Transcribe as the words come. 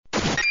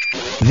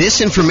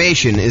This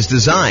information is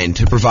designed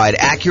to provide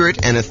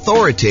accurate and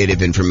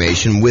authoritative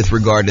information with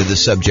regard to the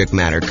subject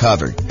matter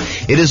covered.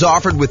 It is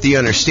offered with the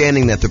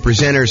understanding that the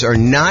presenters are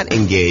not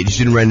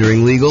engaged in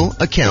rendering legal,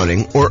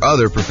 accounting, or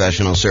other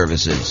professional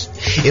services.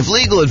 If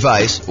legal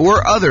advice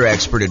or other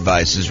expert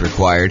advice is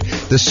required,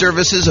 the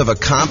services of a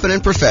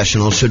competent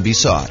professional should be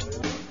sought.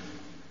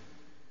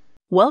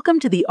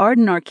 Welcome to the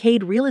Arden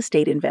Arcade Real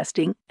Estate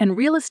Investing and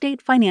Real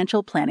Estate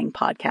Financial Planning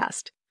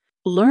Podcast.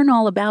 Learn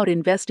all about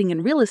investing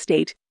in real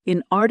estate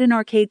in Arden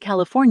Arcade,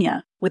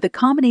 California, with a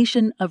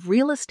combination of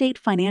real estate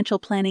financial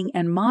planning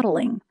and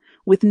modeling,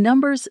 with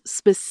numbers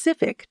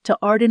specific to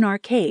Arden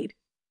Arcade,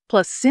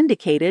 plus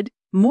syndicated,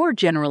 more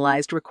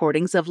generalized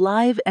recordings of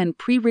live and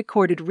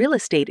pre-recorded real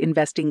estate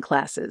investing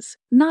classes,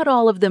 not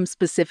all of them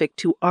specific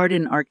to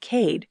Arden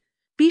Arcade.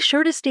 Be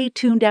sure to stay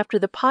tuned after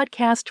the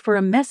podcast for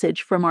a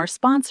message from our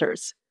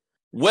sponsors.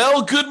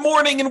 Well, good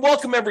morning and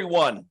welcome,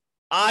 everyone.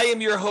 I am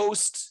your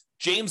host,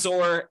 James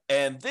Orr,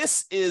 and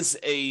this is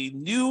a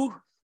new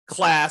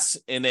class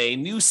in a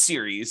new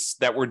series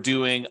that we're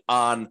doing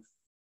on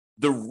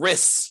the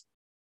risks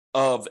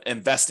of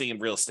investing in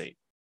real estate,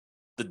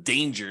 the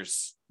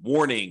dangers,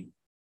 warning,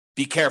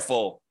 be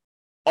careful,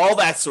 all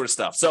that sort of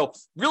stuff. So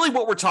really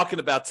what we're talking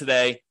about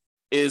today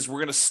is we're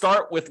going to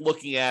start with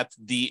looking at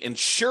the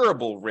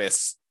insurable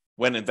risks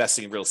when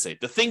investing in real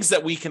estate, the things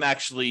that we can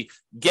actually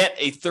get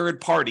a third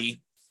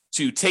party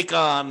to take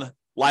on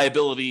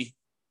liability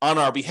on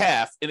our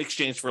behalf in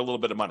exchange for a little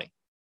bit of money.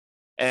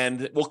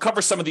 And we'll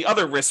cover some of the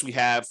other risks we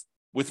have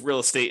with real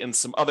estate in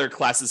some other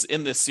classes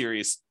in this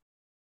series.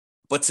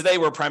 But today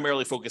we're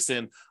primarily focused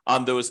in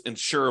on those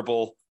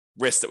insurable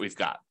risks that we've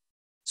got.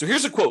 So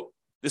here's a quote.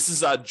 This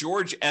is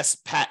George S.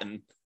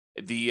 Patton,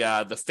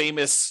 the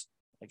famous,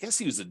 I guess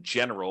he was a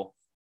general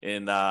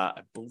in,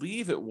 I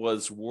believe it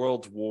was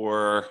World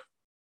War,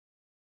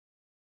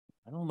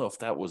 I don't know if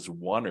that was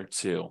 1 or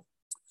 2.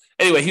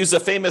 Anyway, he was a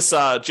famous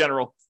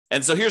general.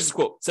 And so here's the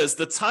quote. It says,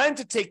 "The time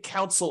to take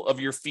counsel of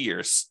your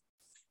fears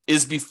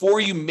is before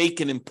you make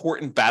an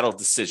important battle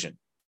decision.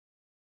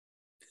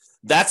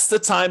 That's the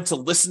time to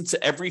listen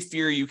to every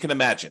fear you can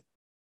imagine.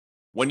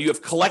 When you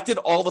have collected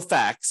all the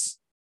facts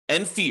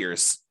and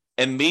fears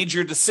and made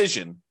your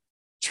decision,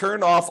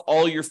 turn off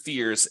all your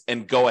fears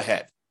and go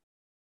ahead."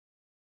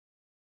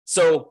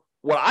 So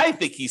what I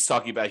think he's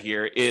talking about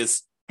here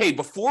is, hey,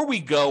 before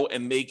we go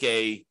and make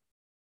a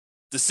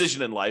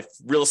decision in life,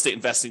 real estate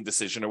investing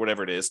decision or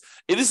whatever it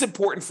is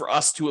important for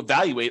us to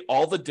evaluate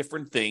all the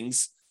different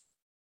things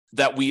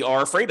that we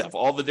are afraid of,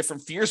 all the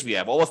different fears we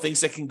have, all the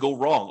things that can go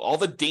wrong, all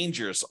the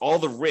dangers, all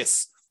the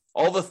risks,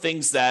 all the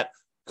things that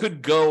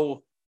could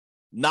go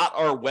not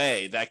our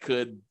way, that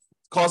could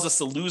cause us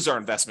to lose our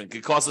investment,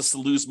 could cause us to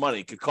lose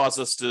money, could cause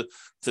us to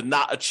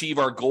not achieve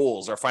our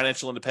goals, our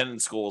financial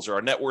independence goals, or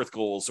our net worth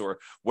goals, or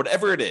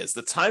whatever it is.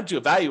 The time to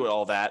evaluate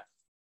all that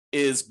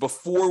is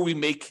before we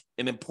make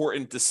an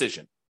important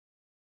decision,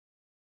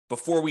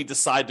 before we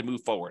decide to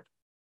move forward.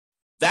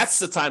 That's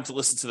the time to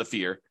listen to the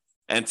fear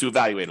and to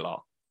evaluate it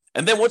all.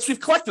 And then once we've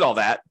collected all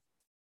that,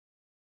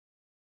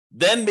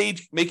 then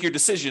make your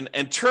decision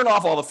and turn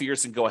off all the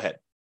fears and go ahead.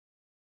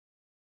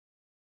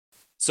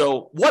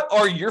 So what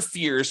are your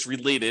fears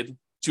related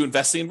to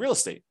investing in real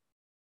estate?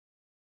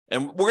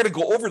 And we're going to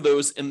go over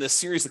those in this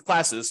series of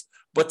classes.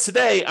 But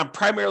today, I'm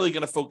primarily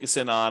going to focus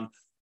in on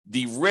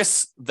the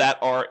risks that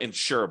are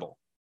insurable,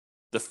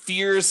 the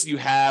fears you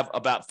have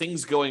about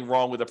things going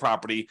wrong with a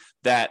property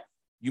that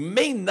you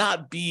may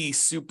not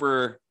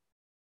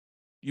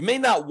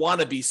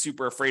want to be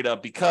super afraid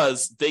of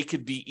because they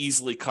could be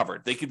easily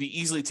covered. They could be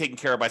easily taken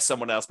care of by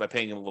someone else by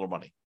paying them a little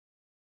money.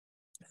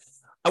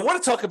 I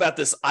want to talk about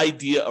this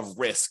idea of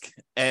risk,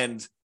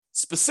 and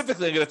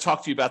specifically, I'm going to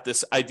talk to you about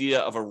this idea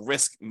of a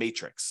risk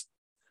matrix.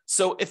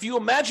 So if you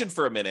imagine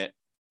for a minute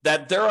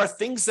that there are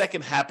things that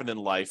can happen in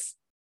life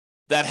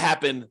that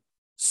happen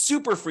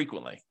super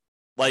frequently,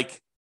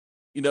 like,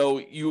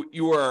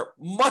 you are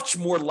much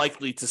more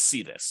likely to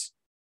see this,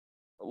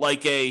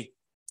 like an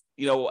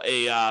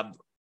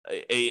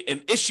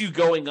issue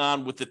going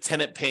on with the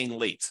tenant paying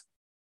late.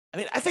 I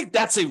mean, I think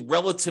that's a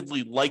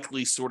relatively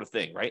likely sort of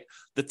thing, right?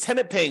 The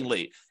tenant paying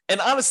late.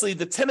 And honestly,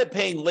 the tenant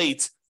paying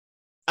late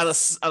on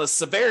a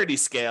severity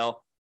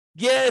scale,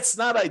 yeah, it's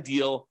not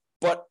ideal,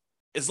 but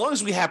as long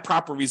as we have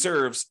proper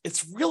reserves,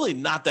 it's really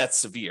not that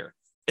severe.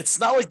 It's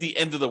not like the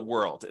end of the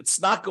world. It's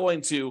not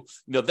going to,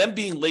 them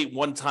being late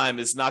one time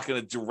is not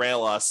going to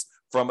derail us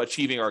from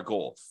achieving our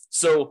goal.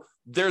 So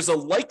there's a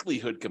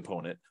likelihood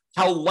component,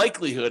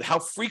 how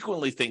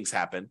frequently things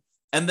happen,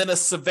 and then a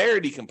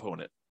severity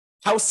component,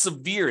 how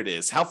severe it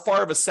is, how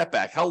far of a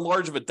setback, how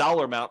large of a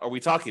dollar amount are we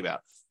talking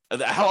about,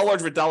 how large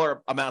of a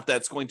dollar amount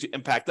that's going to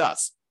impact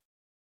us.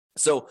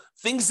 So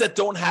things that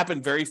don't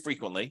happen very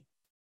frequently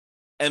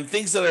and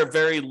things that are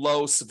very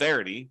low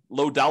severity,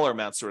 low dollar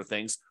amount sort of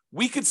things,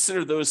 we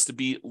consider those to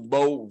be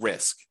low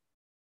risk.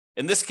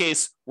 In this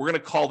case, we're going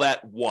to call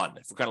that 1.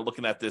 If we're kind of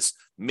looking at this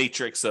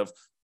matrix of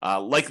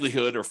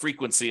likelihood or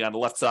frequency on the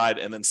left side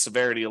and then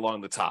severity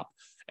along the top.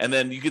 And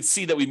then you can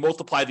see that we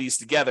multiply these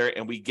together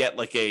and we get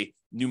like a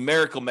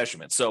numerical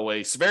measurement. So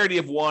a severity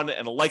of 1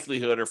 and a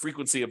likelihood or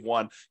frequency of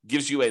 1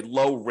 gives you a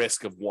low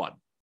risk of 1.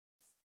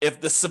 If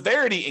the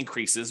severity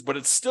increases, but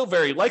it's still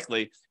very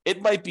likely,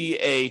 it might be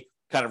a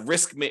kind of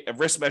risk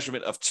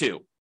measurement of 2,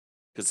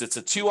 because it's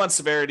a 2 on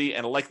severity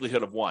and a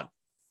likelihood of 1.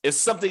 If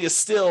something is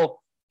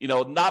still,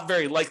 not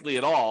very likely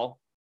at all,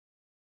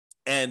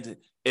 and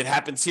it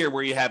happens here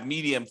where you have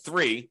medium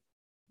 3,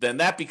 then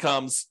that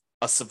becomes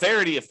a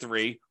severity of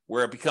 3,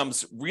 where it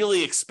becomes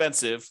really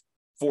expensive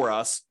for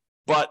us,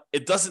 but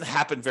it doesn't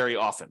happen very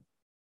often.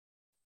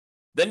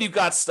 Then you've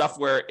got stuff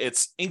where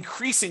it's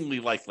increasingly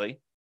likely,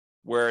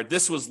 where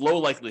this was low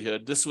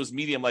likelihood, this was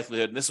medium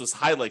likelihood, and this was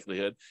high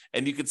likelihood,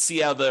 and you can see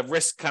how the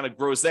risk kind of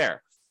grows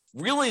there.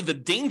 Really, the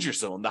danger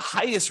zone, the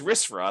highest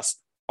risk for us,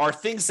 are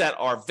things that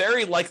are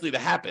very likely to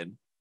happen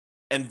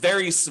and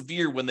very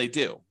severe when they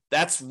do.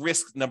 That's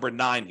risk number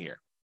 9 here.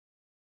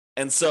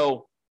 And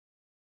so,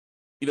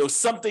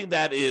 something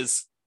that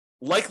is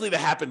likely to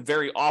happen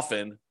very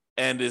often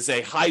and is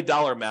a high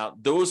dollar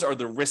amount, those are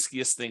the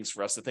riskiest things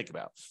for us to think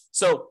about.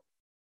 So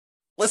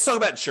let's talk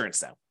about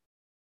insurance now.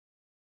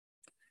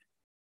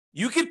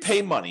 You could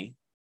pay money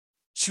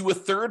to a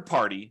third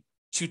party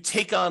to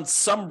take on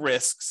some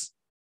risks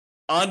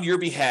on your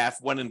behalf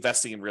when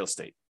investing in real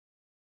estate.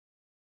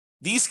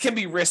 These can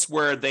be risks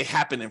where they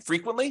happen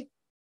infrequently,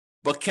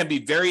 but can be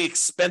very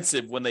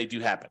expensive when they do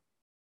happen.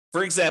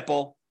 For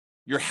example,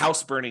 your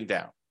house burning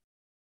down.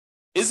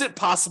 Is it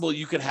possible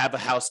you could have a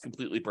house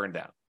completely burned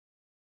down?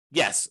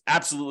 Yes,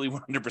 absolutely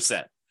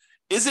 100%.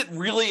 Is it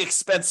really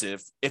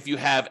expensive if you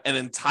have an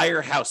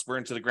entire house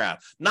burned to the ground?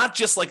 Not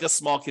just like a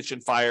small kitchen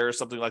fire or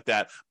something like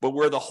that, but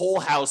where the whole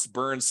house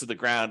burns to the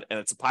ground and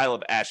it's a pile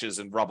of ashes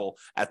and rubble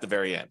at the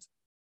very end.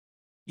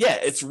 Yeah,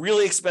 it's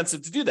really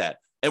expensive to do that.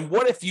 And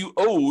what if you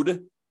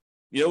owed,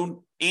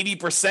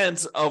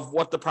 80% of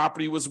what the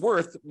property was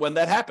worth when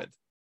that happened?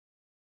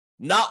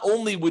 Not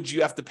only would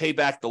you have to pay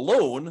back the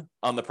loan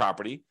on the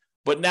property,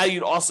 but now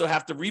you'd also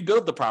have to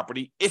rebuild the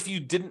property if you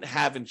didn't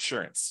have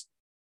insurance.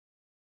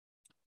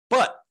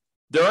 But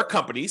there are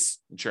companies,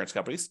 insurance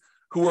companies,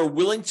 who are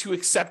willing to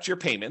accept your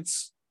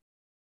payments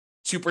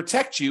to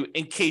protect you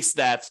in case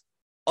that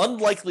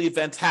unlikely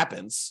event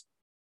happens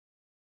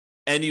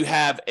and you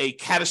have a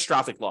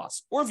catastrophic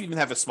loss, or if you even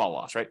have a small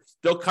loss, right?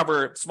 They'll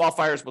cover small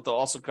fires, but they'll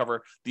also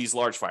cover these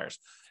large fires.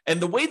 And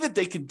the way that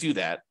they can do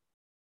that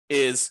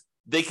is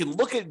they can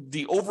look at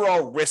the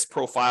overall risk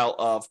profile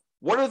of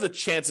what are the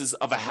chances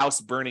of a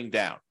house burning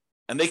down.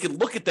 And they can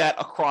look at that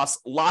across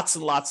lots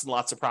and lots and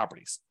lots of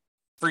properties.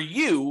 For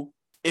you,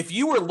 if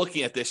you were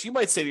looking at this, you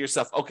might say to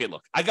yourself, okay,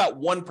 look, I got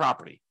one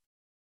property.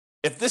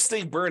 If this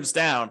thing burns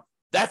down,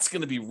 that's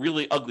going to be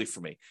really ugly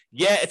for me.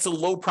 Yeah, it's a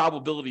low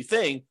probability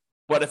thing,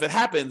 but if it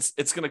happens,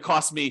 it's going to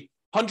cost me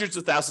hundreds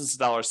of thousands of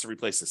dollars to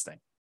replace this thing.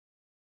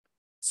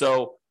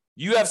 So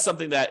you have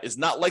something that is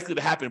not likely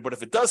to happen, but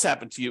if it does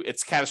happen to you,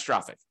 it's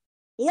catastrophic.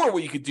 Or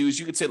what you could do is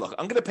you could say, look,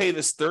 I'm going to pay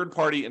this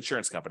third-party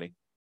insurance company,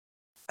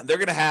 and they're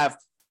going to have,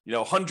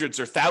 hundreds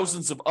or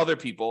thousands of other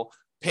people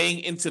paying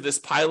into this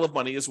pile of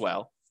money as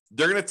well.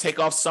 They're going to take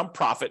off some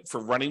profit for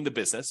running the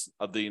business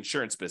of the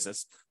insurance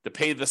business, to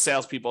pay the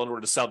salespeople in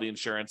order to sell the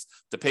insurance,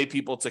 to pay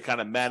people to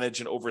kind of manage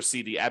and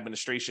oversee the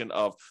administration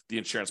of the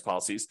insurance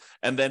policies,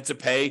 and then to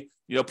pay,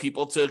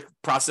 people to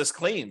process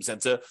claims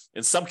and to,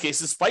 in some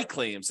cases, fight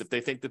claims if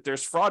they think that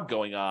there's fraud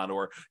going on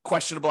or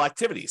questionable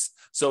activities.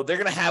 So they're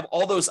going to have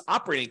all those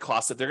operating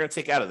costs that they're going to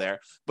take out of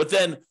there. But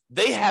then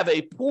they have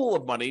a pool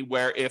of money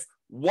where if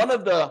one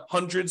of the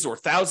hundreds or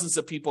thousands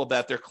of people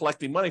that they're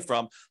collecting money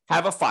from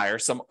have a fire,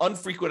 some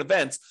infrequent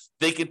events,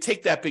 they can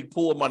take that big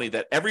pool of money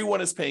that everyone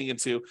is paying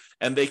into,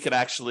 and they could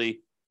actually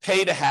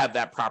pay to have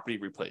that property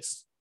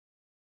replaced.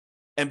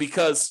 And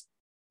because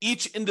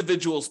each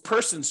individual's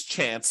person's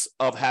chance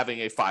of having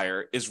a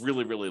fire is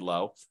really, really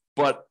low,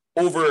 but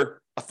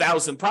over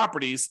 1,000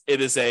 properties,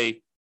 it is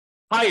a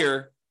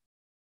higher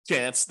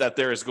chance that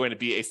there is going to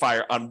be a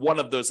fire on one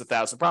of those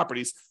 1,000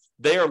 properties,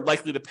 they are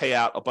likely to pay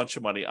out a bunch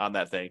of money on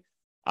that thing.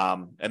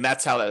 And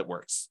that's how that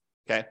works.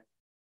 Okay.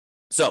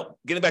 So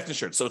getting back to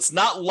insurance. So it's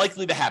not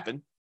likely to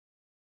happen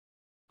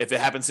if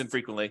it happens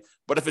infrequently,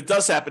 but if it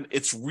does happen,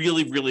 it's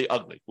really, really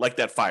ugly, like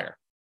that fire.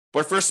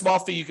 But for a small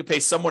fee, you can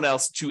pay someone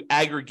else to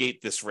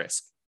aggregate this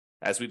risk,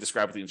 as we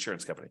described with the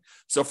insurance company.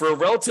 So for a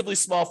relatively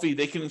small fee,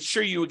 they can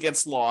insure you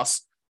against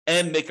loss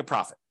and make a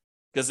profit,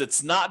 because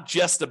it's not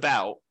just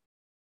about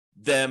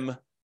them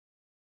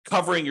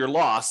covering your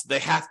loss. They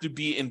have to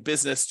be in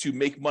business to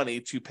make money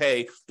to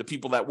pay the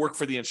people that work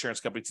for the insurance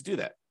company to do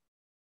that.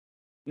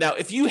 Now,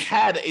 if you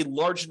had a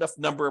large enough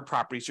number of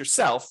properties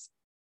yourself,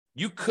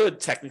 you could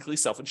technically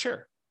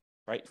self-insure,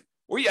 right?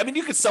 Or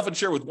you could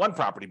self-insure with one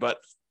property, but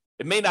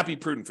it may not be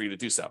prudent for you to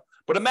do so.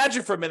 But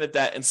imagine for a minute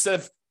that instead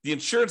of the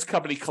insurance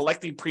company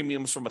collecting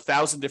premiums from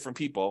 1,000 different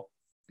people,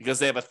 because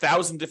they have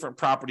 1,000 different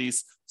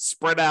properties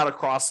spread out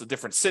across a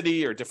different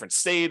city or different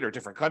state or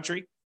different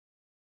country,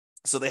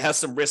 so they have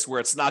some risk where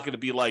it's not going to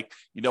be like,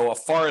 a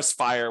forest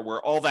fire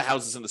where all the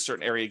houses in a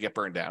certain area get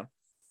burned down.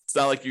 It's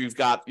not like you've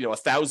got,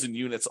 1,000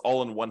 units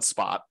all in one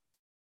spot.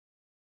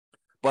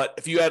 But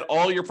if you had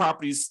all your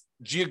properties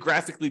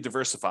geographically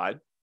diversified,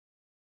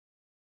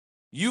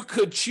 you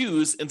could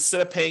choose,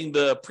 instead of paying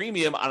the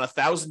premium on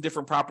 1,000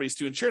 different properties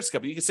to insurance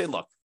company, you can say,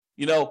 look,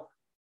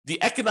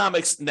 the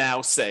economics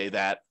now say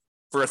that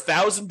for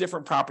 1,000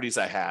 different properties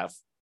I have,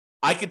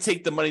 I could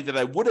take the money that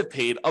I would have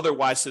paid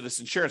otherwise to this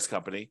insurance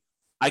company.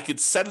 I could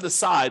set it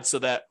aside so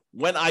that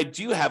when I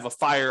do have a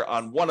fire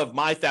on one of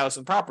my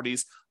 1,000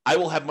 properties, I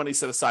will have money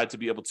set aside to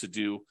be able to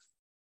do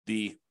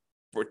to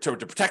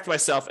protect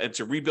myself and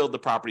to rebuild the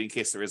property in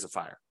case there is a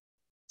fire.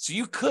 So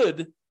you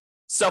could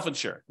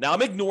self-insure. Now,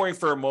 I'm ignoring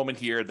for a moment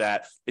here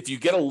that if you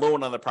get a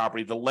loan on the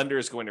property, the lender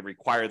is going to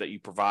require that you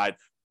provide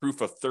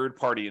proof of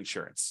third-party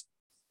insurance.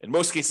 In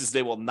most cases,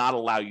 they will not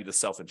allow you to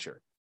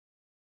self-insure.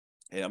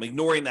 And I'm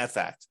ignoring that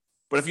fact.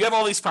 But if you have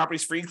all these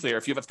properties free and clear,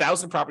 if you have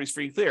 1,000 properties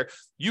free and clear,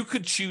 you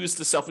could choose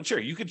to self-insure.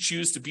 You could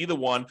choose to be the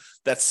one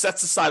that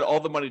sets aside all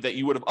the money that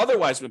you would have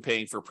otherwise been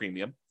paying for a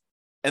premium,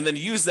 and then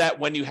use that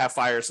when you have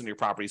fires in your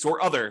properties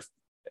or other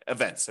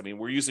events. I mean,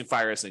 we're using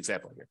fire as an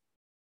example here.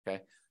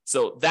 Okay.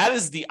 So that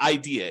is the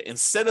idea.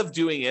 Instead of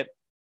doing it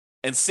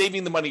and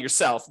saving the money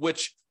yourself,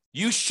 which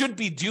you should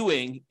be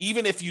doing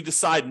even if you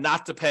decide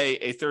not to pay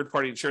a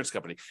third-party insurance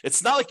company.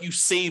 It's not like you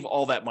save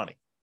all that money.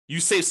 You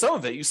save some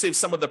of it. You save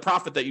some of the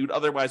profit that you'd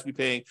otherwise be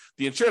paying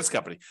the insurance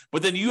company.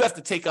 But then you have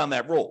to take on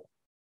that role.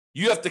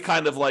 You have to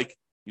kind of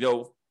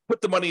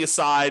put the money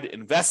aside,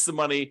 invest the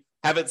money,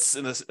 have it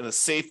in a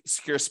safe,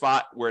 secure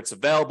spot where it's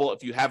available.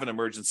 If you have an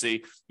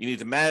emergency, you need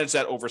to manage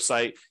that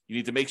oversight. You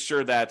need to make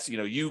sure that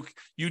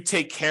you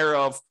take care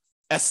of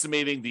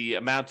estimating the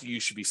amount that you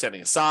should be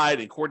setting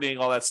aside and coordinating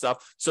all that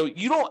stuff. So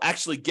you don't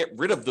actually get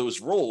rid of those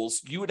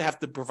roles. You would have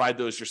to provide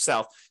those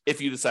yourself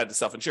if you decide to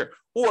self-insure.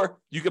 Or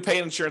you could pay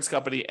an insurance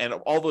company and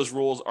all those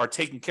roles are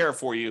taken care of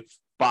for you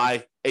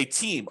by a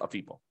team of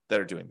people that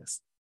are doing this.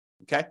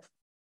 Okay?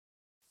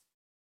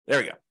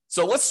 There we go.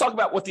 So let's talk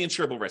about what the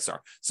insurable risks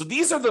are. So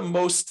these are the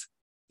most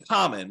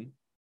common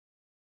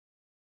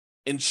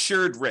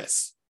insured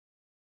risks.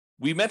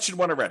 We mentioned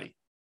one already,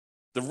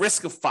 the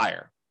risk of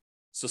fire.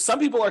 So some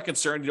people are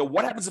concerned,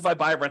 what happens if I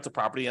buy a rental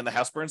property and the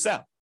house burns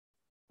down?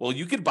 Well,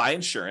 you could buy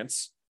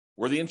insurance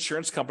where the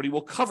insurance company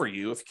will cover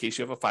you in case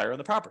you have a fire on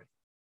the property.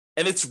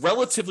 And it's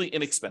relatively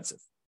inexpensive.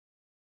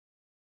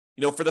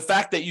 For the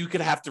fact that you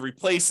could have to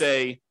replace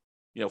a,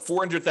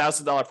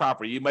 $400,000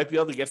 property, you might be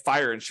able to get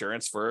fire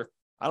insurance for,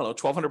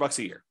 $1,200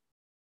 a year.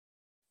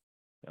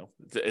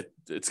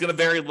 It's going to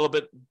vary a little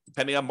bit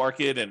depending on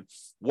market and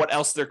what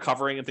else they're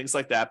covering and things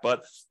like that.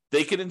 But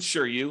they can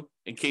insure you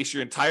in case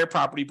your entire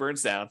property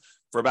burns down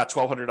for about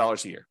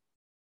 $1,200 a year.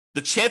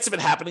 The chance of it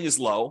happening is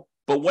low,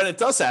 but when it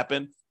does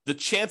happen, the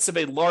chance of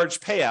a large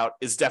payout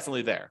is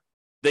definitely there.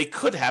 They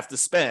could have to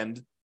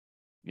spend,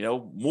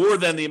 more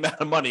than the amount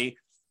of money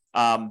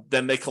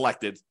than they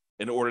collected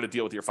in order to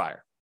deal with your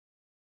fire.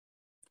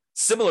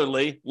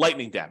 Similarly,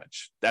 lightning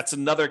damage. That's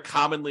another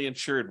commonly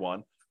insured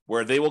one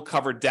where they will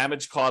cover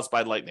damage caused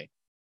by lightning.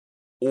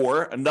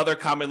 Or another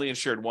commonly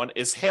insured one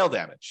is hail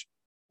damage,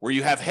 where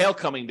you have hail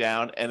coming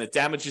down and it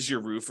damages your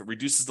roof, it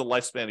reduces the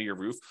lifespan of your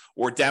roof,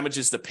 or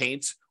damages the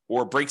paint,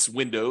 or breaks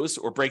windows,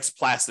 or breaks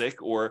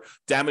plastic, or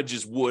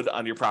damages wood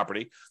on your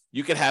property.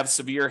 You can have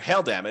severe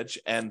hail damage,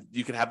 and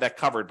you can have that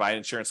covered by an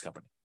insurance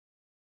company.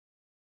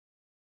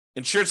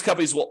 Insurance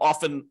companies will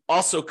often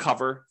also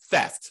cover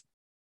theft.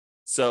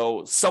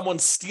 So someone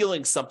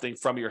stealing something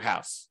from your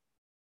house,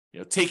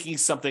 taking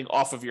something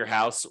off of your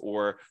house,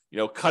 or,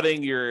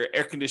 cutting your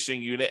air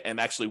conditioning unit and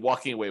actually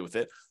walking away with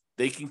it.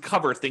 They can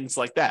cover things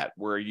like that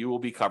where you will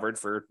be covered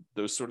for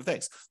those sort of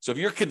things. So if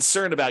you're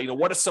concerned about,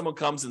 what if someone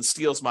comes and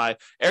steals my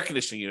air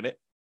conditioning unit,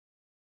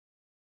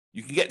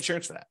 you can get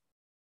insurance for that.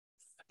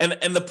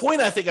 And the point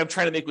I think I'm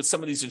trying to make with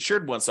some of these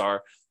insured ones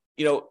are,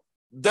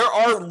 there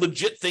are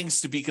legit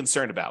things to be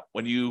concerned about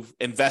when you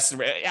invest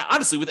in,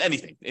 honestly, with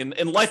anything.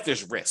 In life,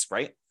 there's risk,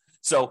 right?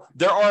 So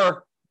there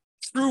are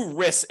true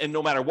risks, and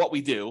no matter what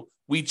we do,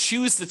 we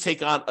choose to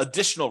take on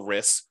additional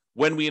risks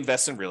when we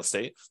invest in real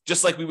estate,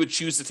 just like we would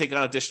choose to take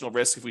on additional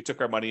risk if we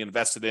took our money and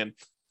invested in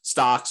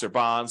stocks or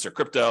bonds or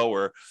crypto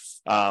or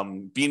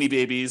Beanie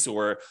Babies,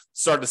 or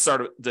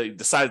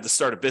decided to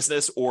start a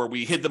business, or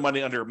we hid the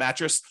money under a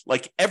mattress.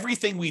 Like,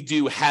 everything we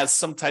do has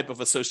some type of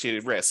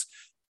associated risk.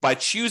 By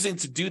choosing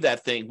to do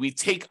that thing, we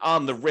take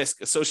on the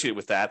risk associated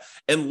with that,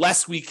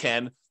 unless we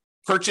can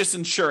purchase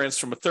insurance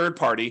from a third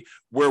party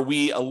where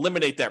we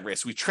eliminate that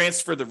risk. We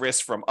transfer the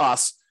risk from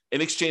us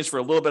in exchange for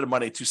a little bit of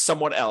money to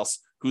someone else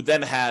who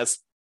then has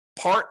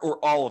part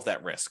or all of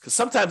that risk. Because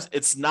sometimes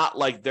it's not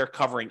like they're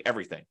covering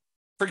everything.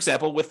 For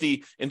example, with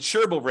the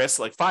insurable risks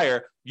like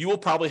fire, you will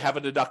probably have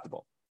a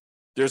deductible.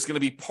 There's going to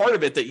be part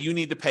of it that you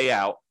need to pay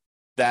out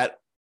that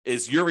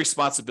is your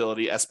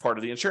responsibility as part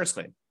of the insurance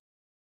claim.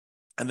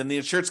 And then the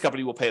insurance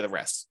company will pay the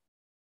rest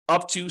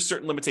up to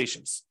certain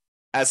limitations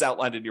as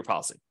outlined in your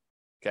policy.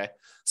 Okay.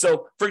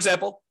 So, for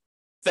example,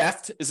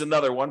 theft is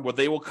another one where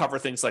they will cover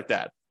things like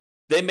that.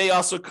 They may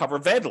also cover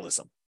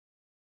vandalism.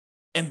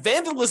 And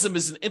vandalism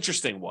is an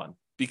interesting one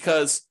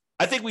because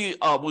I think we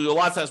a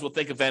lot of times we'll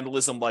think of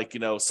vandalism like,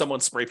 someone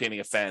spray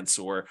painting a fence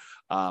or,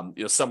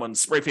 someone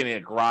spray painting a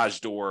garage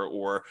door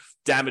or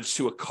damage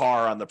to a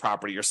car on the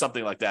property or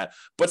something like that.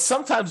 But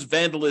sometimes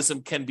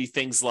vandalism can be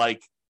things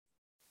like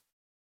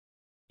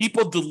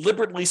people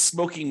deliberately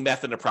smoking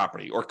meth in a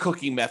property or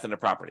cooking meth in a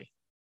property.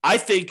 I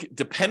think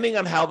depending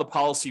on how the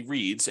policy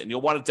reads, and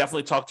you'll want to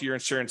definitely talk to your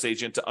insurance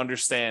agent to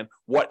understand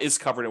what is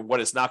covered and what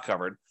is not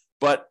covered,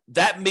 but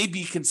that may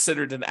be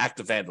considered an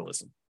act of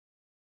vandalism.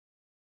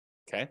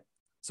 Okay,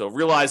 so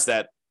realize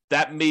that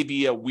may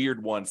be a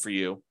weird one for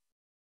you,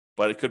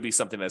 but it could be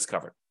something that's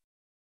covered.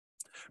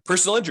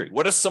 Personal injury.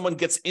 What if someone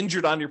gets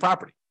injured on your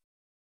property?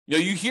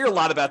 You hear a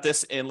lot about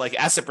this in like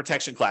asset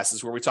protection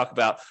classes where we talk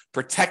about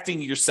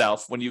protecting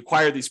yourself when you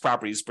acquire these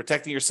properties,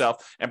 protecting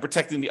yourself and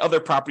protecting the other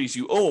properties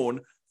you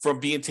own from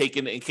being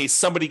taken in case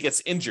somebody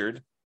gets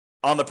injured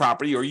on the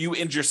property or you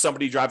injure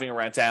somebody driving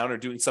around town or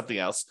doing something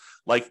else.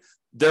 Like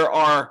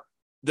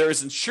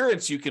there's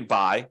insurance you can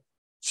buy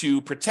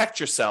to protect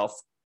yourself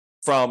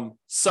from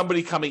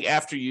somebody coming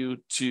after you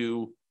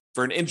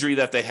for an injury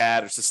that they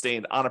had or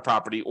sustained on a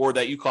property or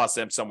that you caused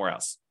them somewhere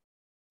else.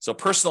 So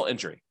personal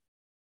injury.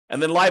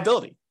 And then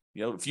liability.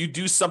 If you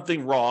do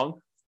something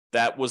wrong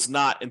that was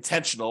not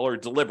intentional or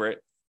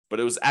deliberate, but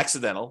it was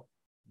accidental,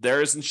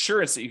 there is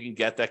insurance that you can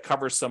get that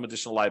covers some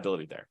additional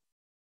liability there.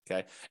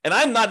 Okay. And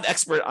I'm not an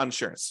expert on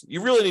insurance.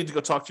 You really need to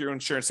go talk to your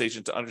insurance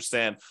agent to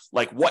understand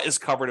like what is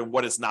covered and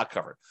what is not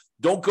covered.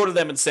 Don't go to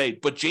them and say,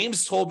 but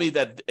James told me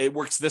that it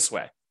works this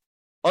way.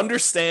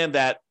 Understand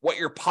that what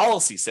your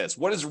policy says,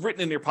 what is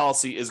written in your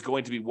policy is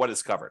going to be what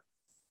is covered.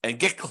 And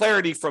get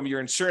clarity from your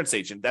insurance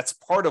agent. That's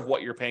part of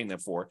what you're paying them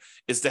for,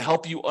 is to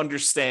help you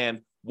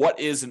understand what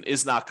is and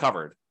is not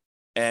covered.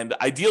 And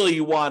ideally,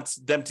 you want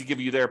them to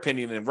give you their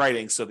opinion in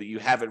writing so that you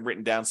have it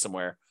written down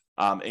somewhere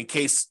in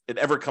case it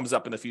ever comes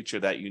up in the future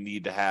that you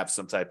need to have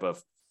some type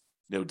of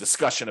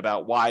discussion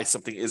about why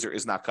something is or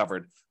is not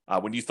covered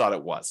when you thought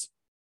it was.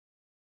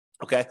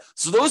 Okay,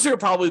 so those are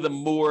probably the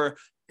more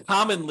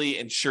commonly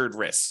insured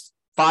risks: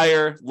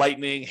 fire,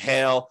 lightning,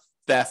 hail,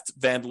 theft,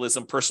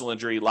 vandalism, personal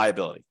injury,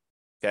 liability.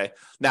 Okay.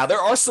 Now, there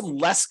are some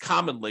less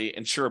commonly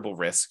insurable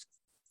risks.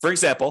 For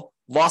example,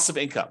 loss of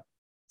income.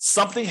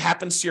 Something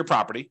happens to your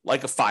property,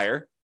 like a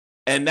fire,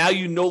 and now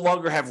you no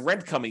longer have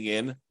rent coming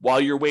in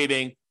while you're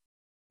waiting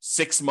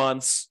 6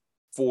 months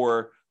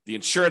for the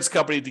insurance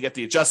company to get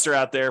the adjuster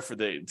out there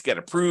to get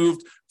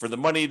approved, for the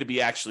money to be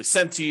actually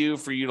sent to you,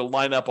 for you to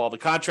line up all the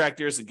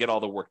contractors and get all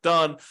the work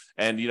done.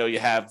 And, you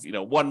have,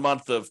 1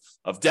 month of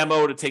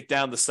demo to take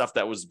down the stuff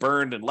that was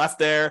burned and left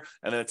there.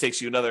 And then it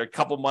takes you another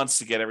couple months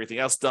to get everything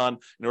else done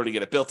in order to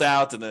get it built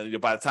out. And then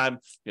by the time,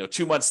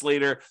 2 months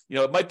later,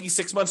 it might be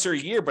 6 months or a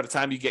year by the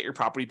time you get your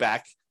property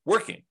back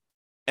working.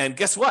 And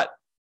guess what?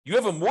 You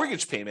have a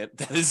mortgage payment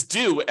that is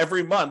due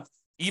every month,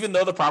 even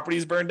though the property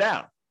is burned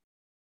down.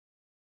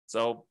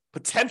 So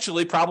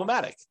potentially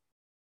problematic.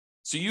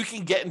 So you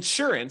can get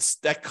insurance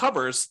that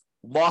covers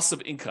loss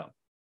of income,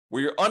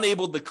 where you're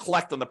unable to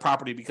collect on the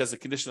property because the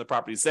condition of the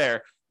property is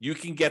there. You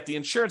can get the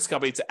insurance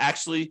company to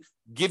actually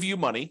give you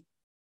money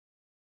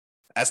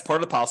as part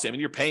of the policy. I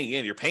mean, you're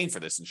paying for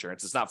this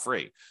insurance. It's not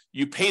free.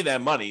 You pay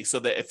them money so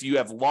that if you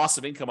have loss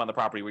of income on the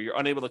property where you're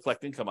unable to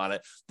collect income on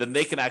it, then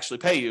they can actually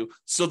pay you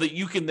so that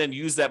you can then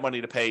use that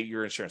money to pay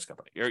your insurance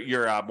company,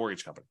 your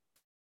mortgage company,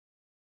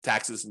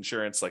 taxes,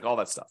 insurance, like all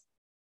that stuff.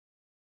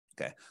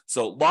 Okay,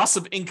 so loss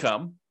of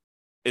income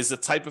is a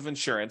type of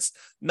insurance,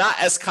 not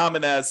as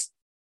common as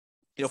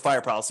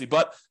fire policy,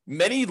 but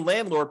many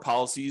landlord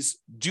policies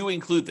do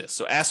include this.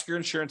 So ask your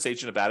insurance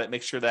agent about it.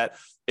 Make sure that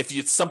if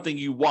it's something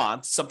you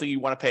want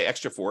to pay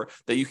extra for,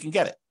 that you can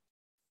get it.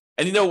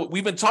 And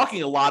we've been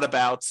talking a lot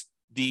about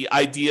the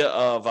idea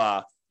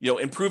of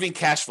improving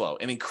cash flow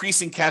and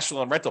increasing cash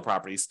flow on rental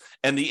properties.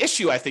 And the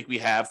issue I think we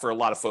have for a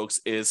lot of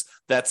folks is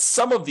that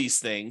some of these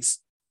things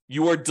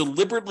you are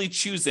deliberately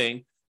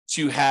choosing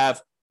to have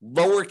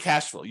lower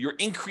cash flow.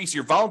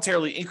 You're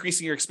voluntarily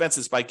increasing your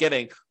expenses by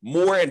getting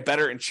more and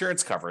better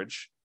insurance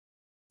coverage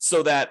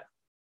so that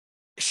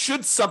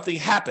should something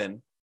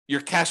happen,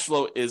 your cash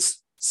flow is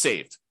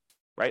saved,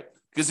 right?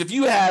 Because if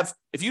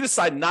you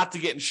decide not to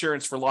get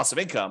insurance for loss of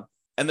income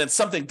and then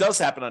something does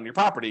happen on your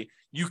property,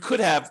 you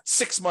could have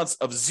 6 months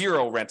of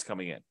zero rent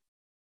coming in.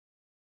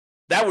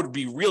 That would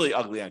be really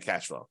ugly on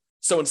cash flow.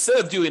 So instead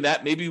of doing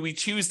that, maybe we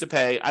choose to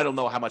pay, I don't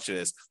know how much it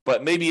is,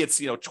 but maybe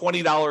it's $20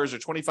 or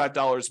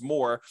 $25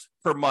 more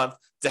per month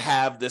to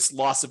have this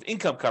loss of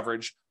income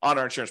coverage on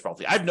our insurance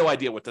policy. I have no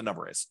idea what the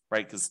number is,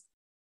 right? Because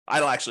I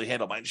don't actually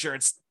handle my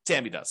insurance.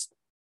 Tammy does.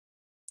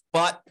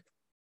 But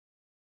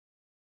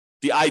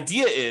the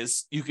idea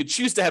is you could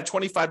choose to have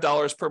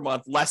 $25 per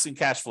month less in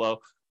cash flow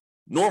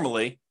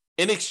normally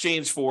in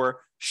exchange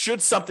for,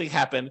 should something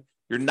happen,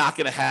 you're not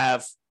going to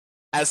have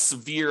as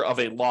severe of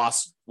a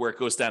loss where it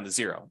goes down to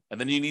zero. And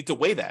then you need to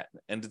weigh that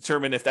and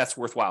determine if that's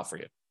worthwhile for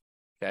you.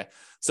 Okay.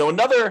 So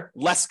another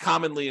less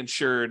commonly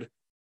insured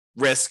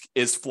risk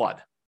is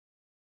flood.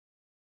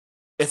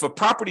 If a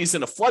property is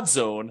in a flood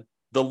zone,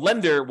 the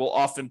lender will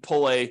often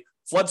pull a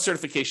flood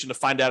certification to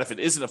find out if it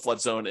isn't a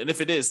flood zone. And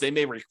if it is, they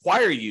may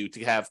require you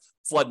to have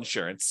flood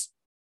insurance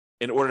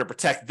in order to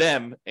protect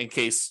them in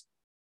case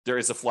there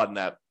is a flood in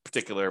that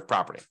particular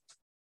property.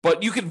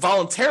 But you can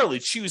voluntarily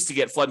choose to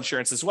get flood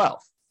insurance as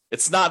well.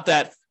 It's not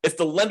that if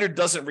the lender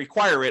doesn't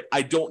require it,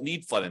 I don't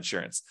need flood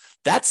insurance.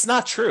 That's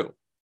not true.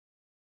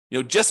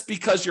 Just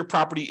because your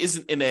property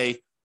isn't in a,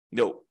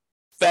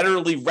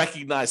 federally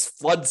recognized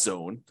flood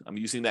zone, I'm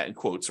using that in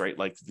quotes, right?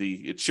 Like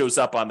it shows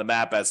up on the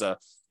map as a,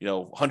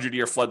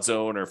 100-year flood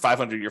zone or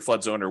 500-year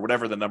flood zone or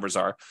whatever the numbers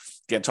are.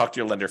 Again, talk to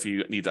your lender if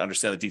you need to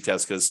understand the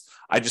details, because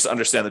I just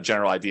understand the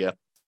general idea.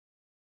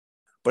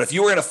 But if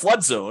you were in a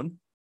flood zone,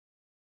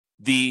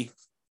 the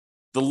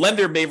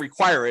lender may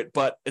require it,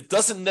 but it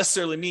doesn't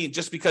necessarily mean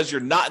just because you're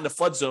not in the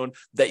flood zone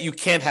that you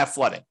can't have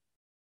flooding.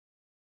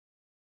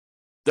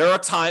 There are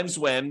times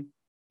when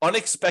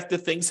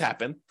unexpected things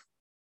happen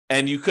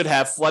and you could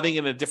have flooding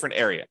in a different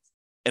area.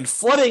 And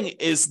flooding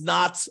is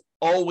not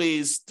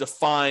always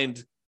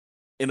defined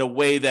in a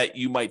way that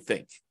you might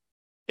think.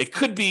 It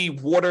could be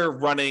water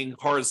running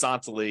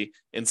horizontally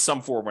in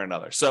some form or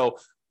another. So,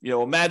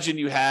 imagine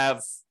you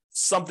have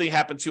something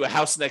happen to a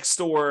house next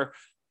door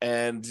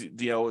and,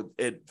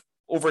 it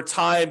over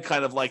time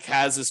kind of like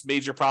has this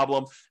major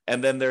problem.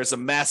 And then there's a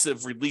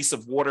massive release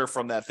of water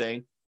from that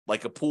thing,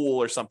 like a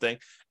pool or something.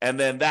 And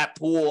then that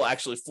pool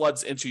actually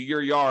floods into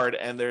your yard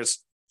and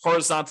there's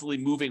horizontally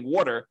moving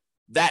water.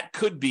 That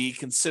could be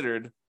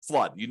considered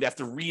flood. You'd have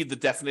to read the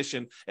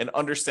definition and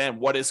understand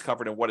what is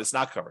covered and what is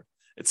not covered.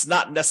 It's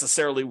not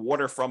necessarily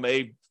water from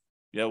a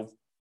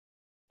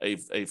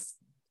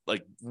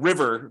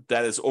river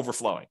that is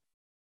overflowing.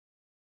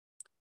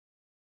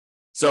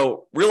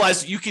 So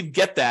realize you can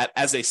get that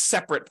as a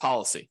separate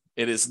policy.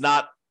 It is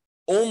not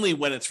only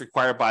when it's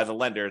required by the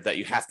lender that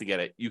you have to get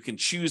it. You can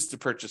choose to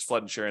purchase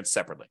flood insurance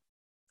separately.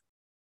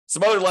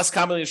 Some other less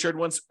commonly insured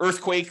ones,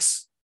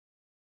 earthquakes.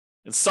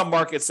 In some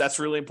markets, that's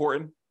really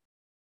important.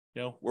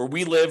 Where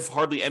we live,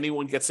 hardly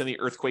anyone gets any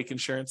earthquake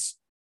insurance.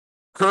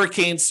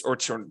 Hurricanes or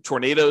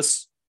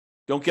tornadoes.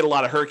 Don't get a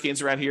lot of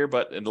hurricanes around here,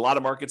 but in a lot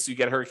of markets, you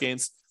get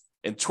hurricanes.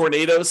 And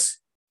tornadoes,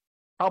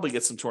 probably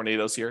get some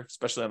tornadoes here,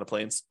 especially on the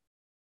plains.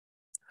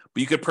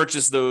 But you could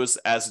purchase those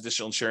as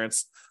additional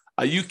insurance.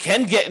 You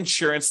can get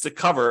insurance to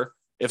cover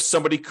if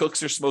somebody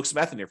cooks or smokes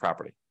meth in your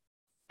property.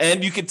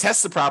 And you can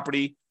test the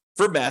property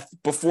for meth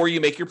before you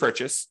make your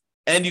purchase.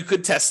 And you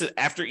could test it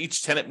after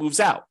each tenant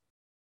moves out.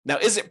 Now,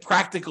 is it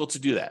practical to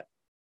do that?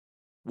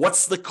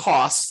 What's the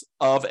cost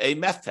of a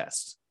meth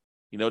test?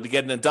 To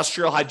get an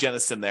industrial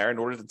hygienist in there in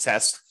order to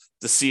test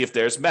to see if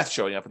there's meth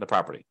showing up in the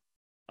property.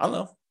 I don't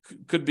know.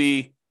 Could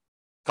be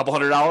a couple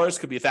 $100,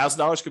 could be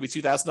 $1,000, could be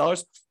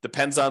 $2,000.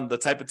 Depends on the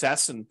type of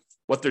test and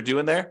what they're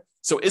doing there.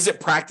 So is it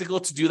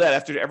practical to do that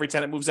after every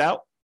tenant moves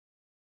out?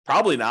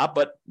 Probably not,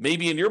 but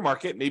maybe in your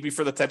market, maybe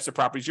for the types of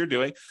properties you're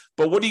doing.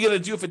 But what are you going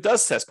to do if it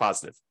does test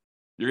positive?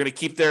 You're going to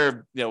keep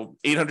their $800,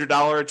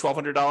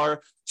 $1,200, $2,000,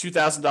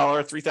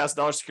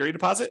 $3,000 security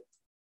deposit?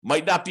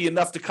 Might not be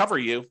enough to cover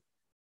you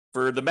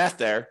for the meth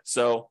there.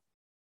 So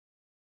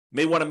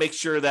may want to make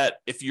sure that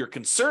if you're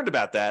concerned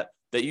about that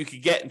you can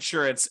get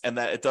insurance and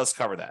that it does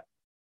cover that.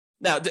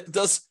 Now,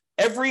 does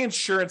every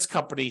insurance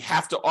company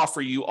have to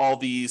offer you all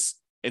these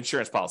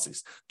insurance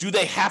policies? Do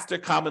they have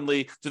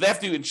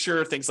to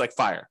insure things like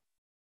fire?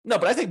 No,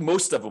 but I think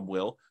most of them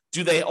will.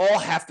 Do they all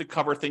have to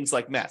cover things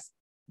like meth?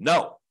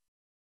 No.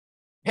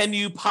 Can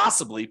you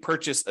possibly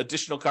purchase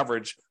additional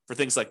coverage for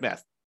things like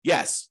meth?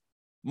 Yes.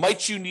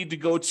 Might you need to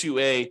go to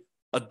a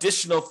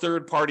additional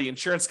third-party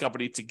insurance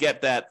company to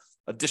get that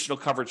additional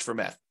coverage for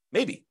meth?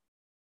 Maybe.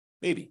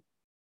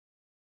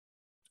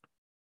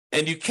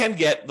 And you can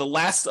get the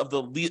last of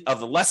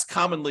the less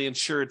commonly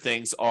insured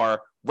things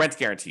are rent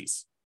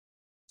guarantees.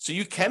 So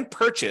you can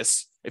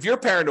purchase, if you're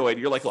paranoid,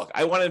 you're like, look,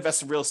 I want to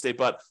invest in real estate,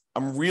 but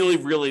I'm really,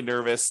 really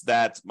nervous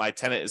that my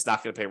tenant is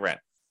not going to pay rent.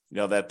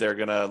 That they're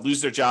going to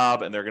lose their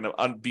job and they're going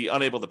to be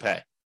unable to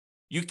pay.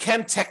 You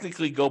can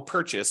technically go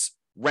purchase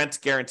rent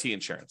guarantee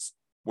insurance,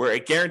 where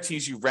it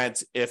guarantees you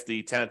rent if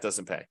the tenant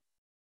doesn't pay.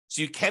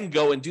 So you can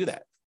go and do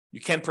that. You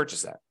can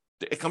purchase that.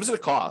 It comes at a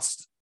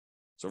cost.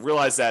 So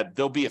realize that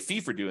there'll be a fee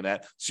for doing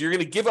that. So you're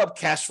going to give up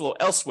cash flow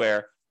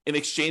elsewhere in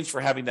exchange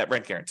for having that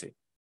rent guarantee.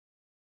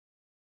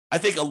 I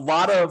think a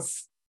lot of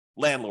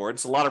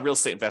landlords, a lot of real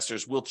estate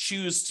investors will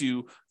choose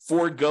to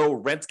forego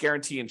rent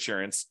guarantee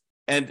insurance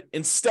and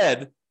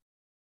instead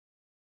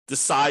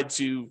decide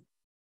to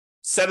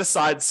set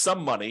aside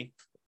some money,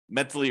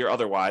 mentally or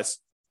otherwise,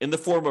 in the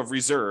form of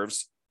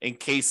reserves in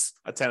case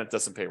a tenant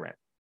doesn't pay rent.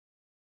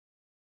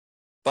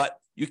 But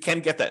you can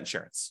get that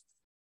insurance.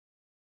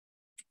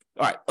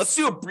 All right, let's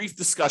do a brief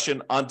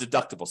discussion on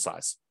deductible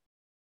size.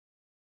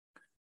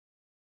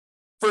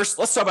 First,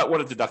 let's talk about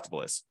what a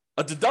deductible is.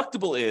 A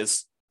deductible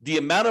is the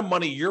amount of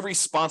money you're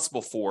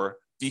responsible for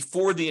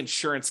before the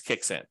insurance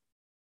kicks in.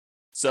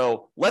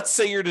 So let's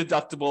say your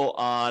deductible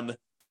on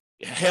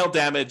hail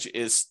damage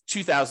is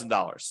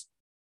 $2,000.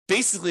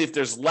 Basically, if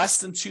there's less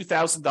than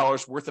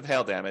 $2,000 worth of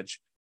hail damage,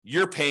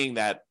 you're paying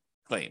that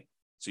claim.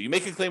 So you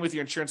make a claim with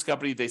your insurance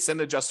company, they send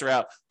an adjuster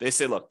out, they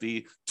say, look,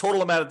 the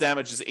total amount of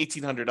damage is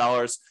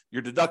 $1,800,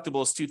 your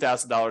deductible is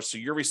 $2,000, so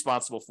you're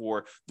responsible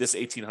for this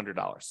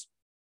 $1,800.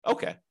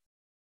 Okay.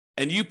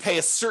 And you pay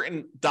a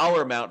certain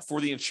dollar amount for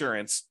the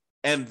insurance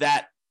and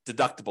that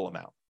deductible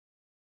amount.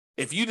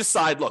 If you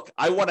decide, look,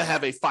 I want to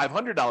have a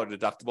 $500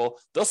 deductible,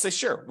 they'll say,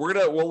 sure,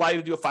 we'll allow you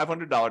to do a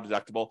 $500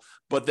 deductible,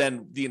 but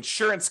then the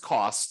insurance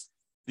cost,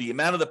 the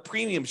amount of the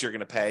premiums you're going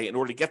to pay in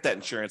order to get that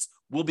insurance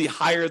will be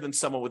higher than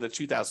someone with a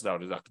 $2,000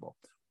 deductible.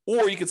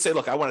 Or you could say,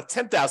 look, I want a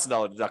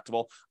 $10,000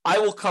 deductible. I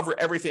will cover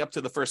everything up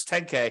to the first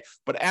 $10K,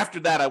 but after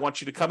that, I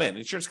want you to come in.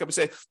 The insurance company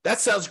say,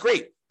 that sounds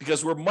great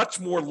because we're much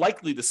more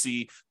likely to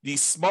see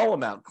these small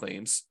amount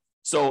claims.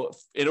 So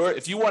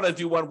if you want to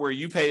do one where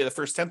you pay the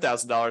first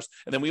 $10,000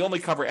 and then we only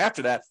cover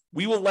after that,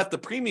 we will let the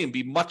premium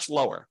be much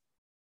lower.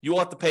 You will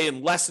have to pay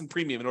in less in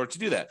premium in order to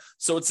do that.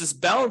 So it's this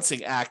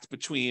balancing act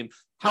between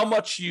how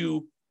much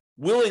you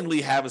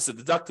willingly have as a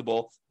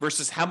deductible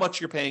versus how much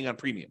you're paying on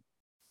premium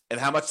and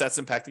how much that's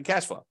impacting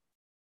cash flow.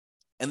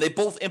 And they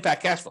both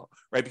impact cash flow,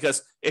 right?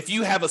 Because if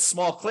you have a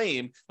small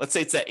claim, let's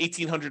say it's that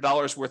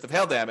 $1,800 worth of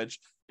hail damage,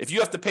 if you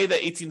have to pay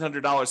that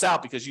 $1,800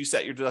 out because you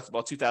set your deductible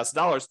at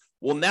 $2,000,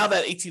 well, now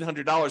that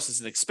 $1,800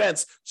 is an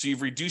expense, so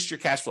you've reduced your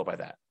cash flow by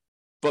that.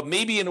 But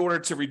maybe in order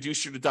to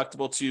reduce your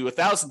deductible to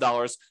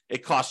 $1,000,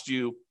 it costs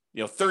you,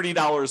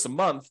 $30 a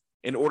month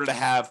in order to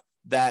have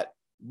that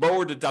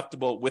lower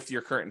deductible with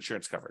your current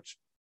insurance coverage.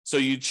 So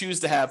you choose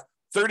to have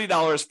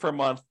 $30 per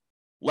month,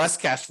 less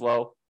cash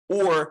flow,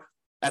 or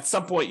at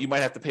some point you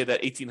might have to pay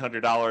that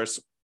 $1,800,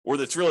 or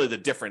that's really the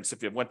difference.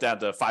 If it went down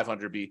to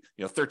 $500, be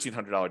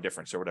 $1,300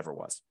 difference or whatever it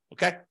was.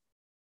 Okay.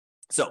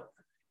 So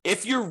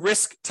if your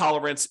risk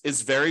tolerance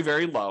is very,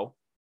 very low,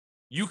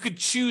 you could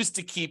choose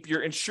to keep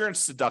your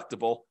insurance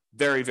deductible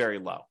very, very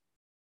low.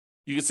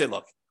 You could say,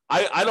 look,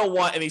 I don't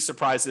want any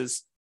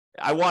surprises.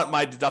 I want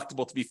my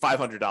deductible to be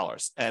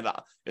 $500. And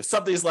if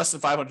something is less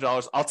than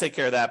 $500, I'll take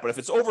care of that. But if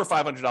it's over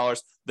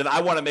 $500, then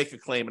I want to make a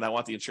claim and I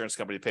want the insurance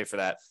company to pay for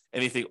that,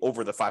 anything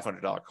over the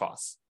 $500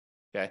 costs.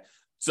 Okay.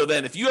 So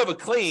then if you have a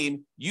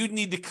claim, you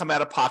need to come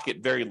out of pocket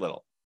very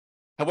little.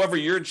 However,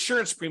 your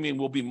insurance premium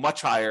will be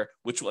much higher,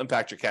 which will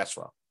impact your cash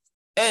flow.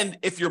 And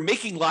if you're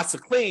making lots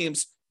of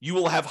claims, you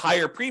will have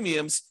higher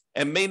premiums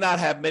and may not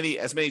have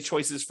as many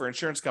choices for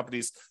insurance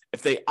companies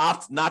if they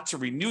opt not to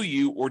renew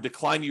you or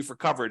decline you for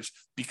coverage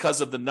because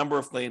of the number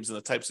of claims and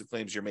the types of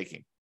claims you're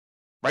making,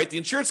 right? The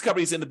insurance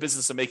company is in the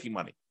business of making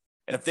money.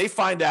 And if they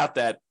find out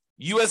that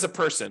you as a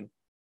person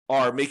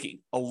are making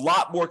a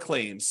lot more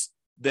claims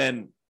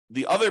than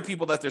the other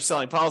people that they're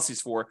selling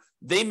policies for,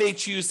 they may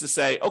choose to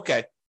say,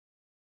 okay,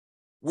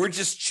 we're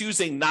just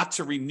choosing not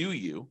to renew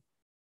you.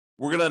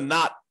 We're going to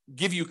not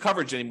give you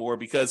coverage anymore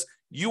because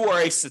you are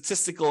a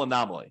statistical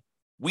anomaly.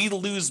 We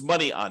lose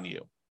money on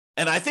you.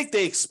 And I think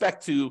they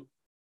expect to,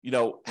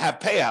 have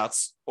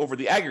payouts over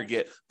the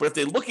aggregate. But if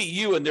they look at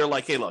you and they're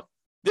like, hey, look,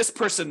 this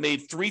person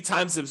made 3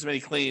 times as many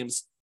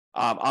claims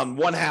on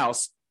one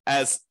house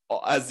as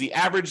the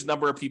average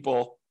number of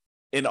people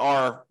in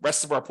our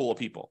rest of our pool of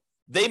people,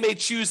 they may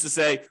choose to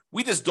say,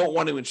 we just don't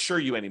want to insure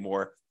you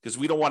anymore because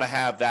we don't want to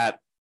have that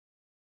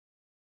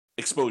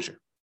exposure.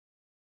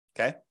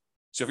 Okay.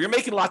 So if you're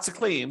making lots of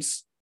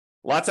claims,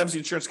 a lot of times the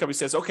insurance company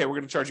says, okay, we're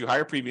going to charge you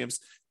higher premiums.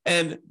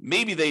 And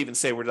maybe they even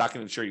say, we're not going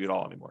to insure you at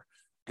all anymore.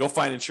 Go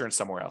find insurance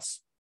somewhere else.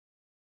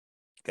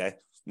 Okay.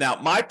 Now,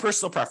 my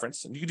personal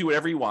preference, and you can do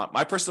whatever you want,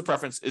 my personal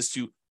preference is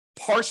to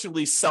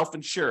partially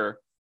self-insure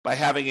by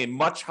having a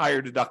much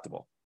higher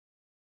deductible,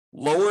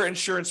 lower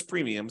insurance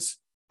premiums,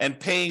 and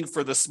paying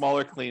for the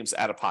smaller claims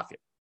out of pocket.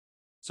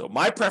 So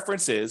my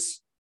preference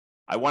is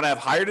I want to have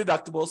higher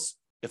deductibles.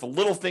 If a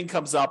little thing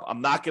comes up, I'm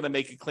not going to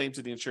make a claim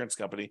to the insurance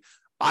company.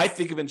 I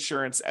think of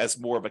insurance as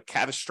more of a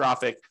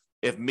catastrophic.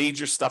 If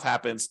major stuff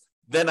happens,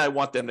 then I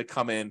want them to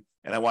come in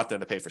and I want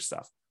them to pay for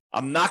stuff.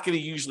 I'm not going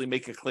to usually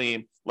make a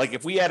claim. Like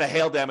if we had a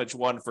hail damage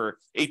one for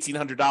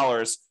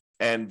 $1,800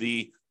 and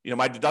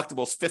my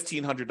deductible is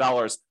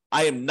 $1,500,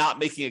 I am not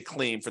making a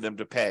claim for them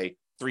to pay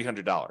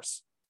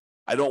 $300.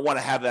 I don't want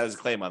to have that as a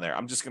claim on there.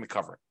 I'm just going to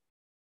cover it.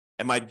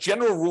 And my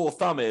general rule of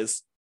thumb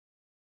is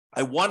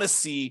I want to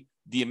see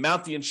the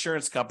amount the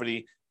insurance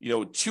company,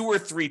 2 or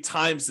 3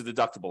 times the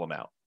deductible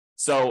amount.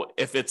 So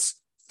if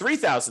it's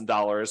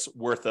 $3,000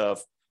 worth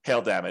of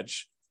hail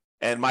damage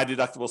and my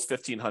deductible is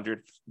 $1,500,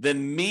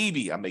 then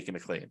maybe I'm making a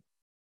claim.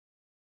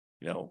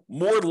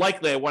 More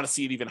likely I want to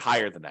see it even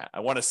higher than that. I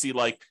want to see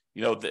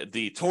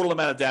the total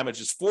amount of damage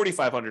is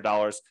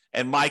 $4,500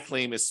 and my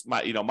claim is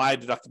my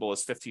deductible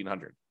is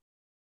 $1,500.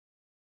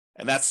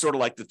 And that's sort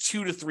of like the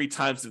 2 to 3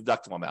 times the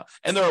deductible amount.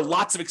 And there are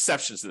lots of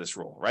exceptions to this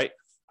rule, right?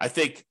 I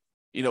think,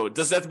 it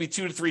doesn't have to be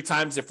 2 to 3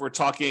 times if we're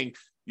talking,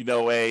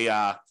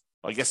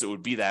 I guess it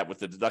would be that with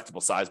the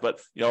deductible size,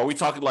 but, are we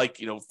talking like,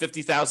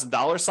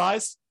 $50,000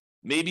 size?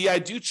 Maybe I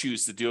do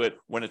choose to do it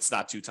when it's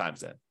not 2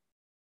 times in.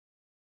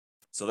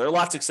 So there are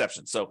lots of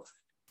exceptions. So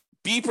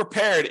be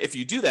prepared if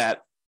you do that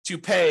to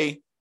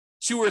pay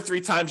 2 or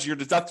 3 times your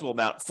deductible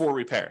amount for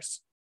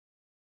repairs.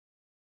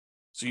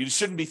 So you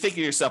shouldn't be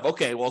thinking to yourself,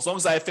 okay, well, as long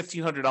as I have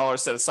 $1,500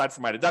 set aside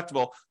for my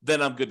deductible,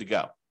 then I'm good to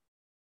go.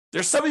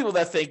 There's some people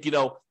that think,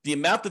 the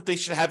amount that they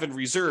should have in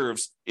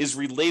reserves is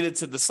related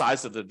to the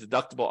size of the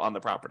deductible on the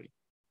property.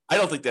 I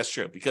don't think that's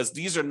true because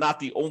these are not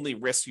the only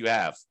risks you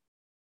have.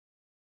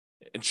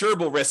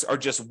 Insurable risks are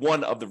just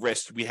one of the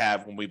risks we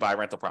have when we buy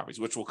rental properties,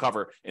 which we'll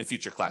cover in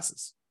future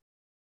classes.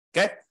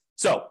 Okay,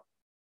 so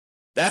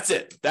that's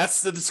it.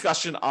 That's the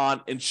discussion on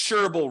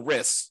insurable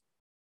risks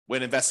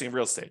when investing in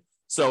real estate.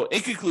 So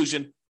in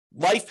conclusion,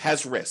 life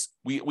has risks.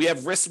 We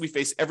have risks we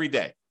face every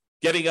day.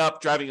 Getting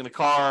up, driving in the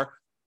car,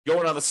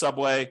 going on the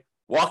subway,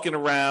 walking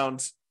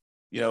around,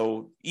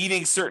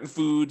 eating certain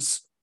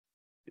foods,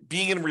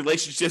 being in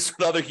relationships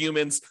with other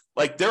humans.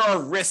 Like there are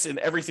risks in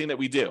everything that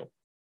we do.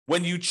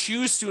 When you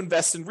choose to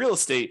invest in real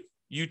estate,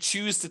 you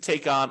choose to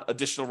take on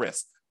additional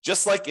risks.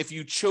 Just like if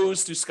you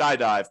chose to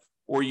skydive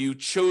or you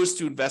chose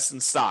to invest in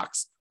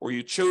stocks or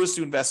you chose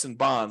to invest in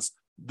bonds,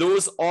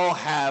 those all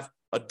have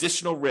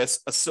additional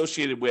risks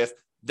associated with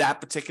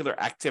that particular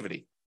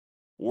activity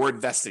or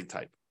investing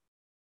type.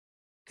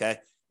 Okay.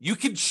 You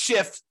can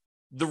shift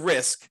the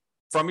risk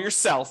from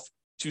yourself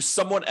to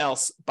someone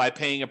else by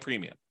paying a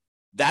premium.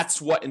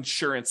 That's what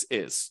insurance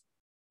is.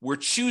 We're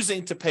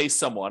choosing to pay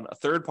someone, a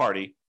third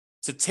party,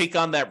 to take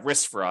on that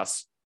risk for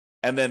us,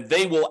 and then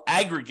they will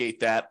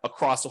aggregate that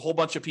across a whole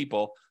bunch of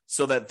people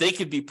so that they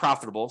can be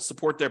profitable,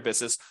 support their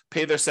business,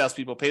 pay their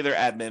salespeople, pay their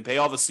admin, pay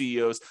all the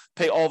CEOs,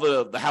 pay all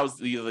the house,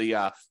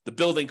 the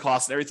building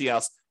costs and everything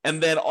else,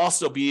 and then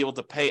also be able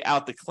to pay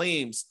out the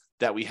claims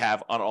that we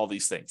have on all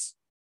these things.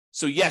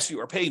 So yes, you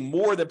are paying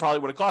more than probably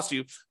what it costs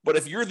you, but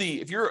if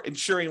you're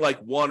insuring like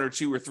 1 or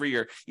 2 or 3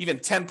 or even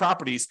 10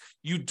 properties,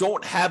 you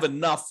don't have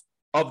enough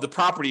of the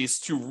properties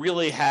to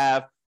really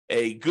have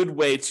a good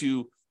way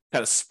to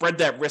kind of spread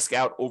that risk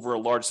out over a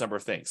large number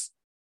of things.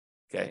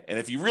 Okay. And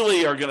if you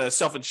really are going to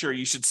self-insure,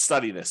 you should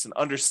study this and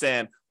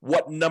understand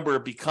what number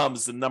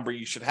becomes the number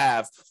you should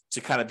have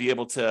to kind of be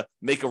able to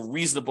make a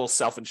reasonable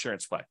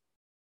self-insurance play.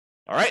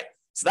 All right.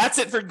 So that's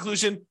it for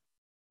conclusion.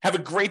 Have a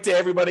great day,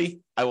 everybody.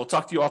 I will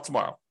talk to you all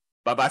tomorrow.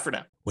 Bye-bye for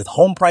now. With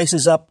home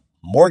prices up,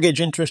 mortgage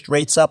interest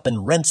rates up,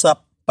 and rents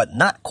up, but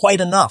not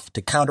quite enough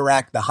to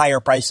counteract the higher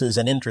prices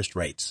and interest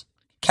rates,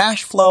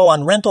 cash flow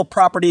on rental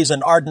properties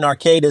in Arden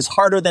Arcade is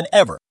harder than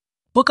ever.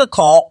 Book a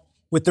call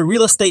with the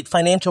Real Estate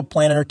Financial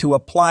Planner to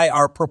apply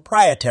our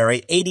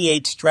proprietary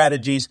 88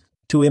 strategies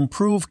to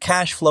improve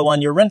cash flow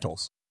on your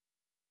rentals.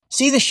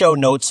 See the show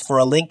notes for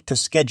a link to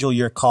schedule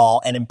your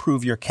call and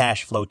improve your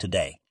cash flow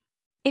today.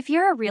 If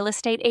you're a real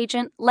estate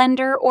agent,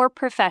 lender, or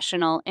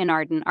professional in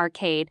Arden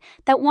Arcade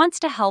that wants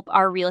to help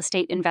our real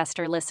estate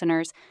investor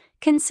listeners,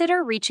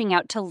 consider reaching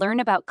out to learn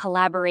about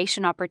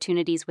collaboration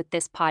opportunities with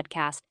this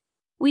podcast.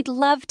 We'd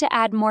love to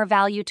add more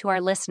value to our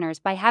listeners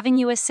by having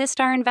you assist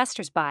our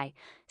investors buy,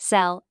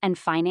 sell, and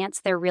finance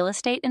their real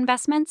estate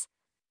investments.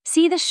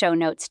 See the show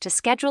notes to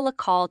schedule a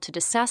call to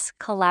discuss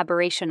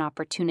collaboration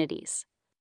opportunities.